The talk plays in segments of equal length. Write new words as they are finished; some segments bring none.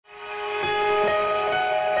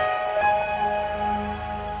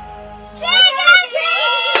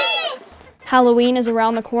Halloween is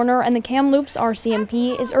around the corner, and the Kamloops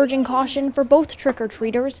RCMP is urging caution for both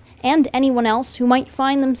trick-or-treaters and anyone else who might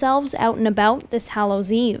find themselves out and about this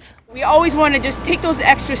Hallows Eve. We always want to just take those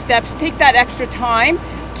extra steps, take that extra time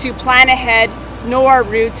to plan ahead, know our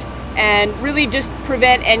routes, and really just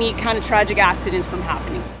prevent any kind of tragic accidents from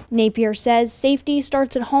happening. Napier says safety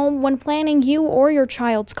starts at home when planning you or your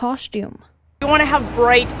child's costume. We want to have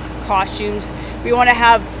bright costumes. We want to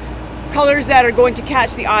have colors that are going to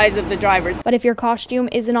catch the eyes of the drivers. But if your costume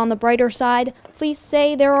isn't on the brighter side, police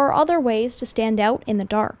say there are other ways to stand out in the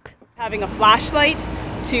dark. Having a flashlight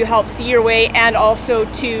to help see your way and also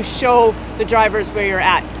to show the drivers where you're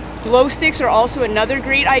at. Glow sticks are also another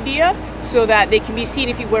great idea so that they can be seen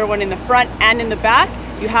if you wear one in the front and in the back.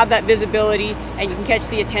 You have that visibility and you can catch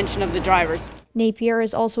the attention of the drivers. Napier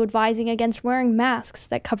is also advising against wearing masks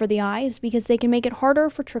that cover the eyes because they can make it harder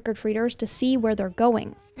for trick-or-treaters to see where they're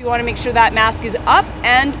going. We want to make sure that mask is up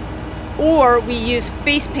or we use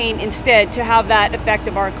face paint instead to have that effect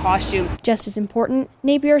of our costume. Just as important,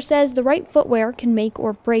 Napier says the right footwear can make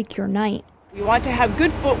or break your night. We want to have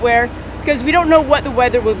good footwear because we don't know what the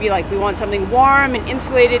weather will be like. We want something warm and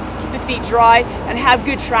insulated, keep the feet dry, and have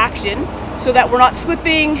good traction so that we're not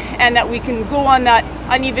slipping and that we can go on that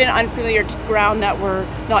uneven, unfamiliar ground that we're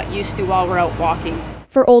not used to while we're out walking.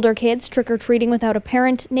 For older kids trick-or-treating without a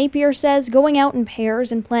parent, Napier says going out in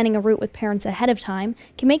pairs and planning a route with parents ahead of time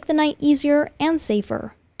can make the night easier and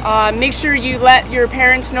safer. Make sure you let your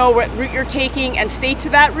parents know what route you're taking and stay to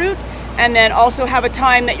that route, and then also have a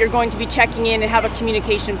time that you're going to be checking in and have a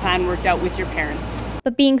communication plan worked out with your parents.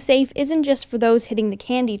 But being safe isn't just for those hitting the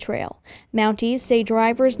candy trail. Mounties say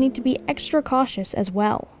drivers need to be extra cautious as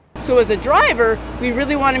well. So as a driver, we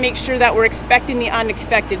really want to make sure that we're expecting the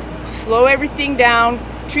unexpected. Slow everything down,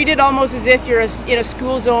 treat it almost as if you're in a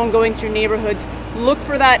school zone going through neighborhoods. Look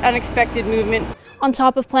for that unexpected movement. On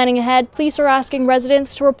top of planning ahead, police are asking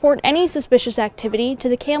residents to report any suspicious activity to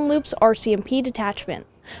the Kamloops RCMP detachment.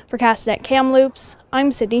 For Castanet Kamloops,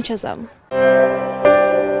 I'm Sydney Chisholm.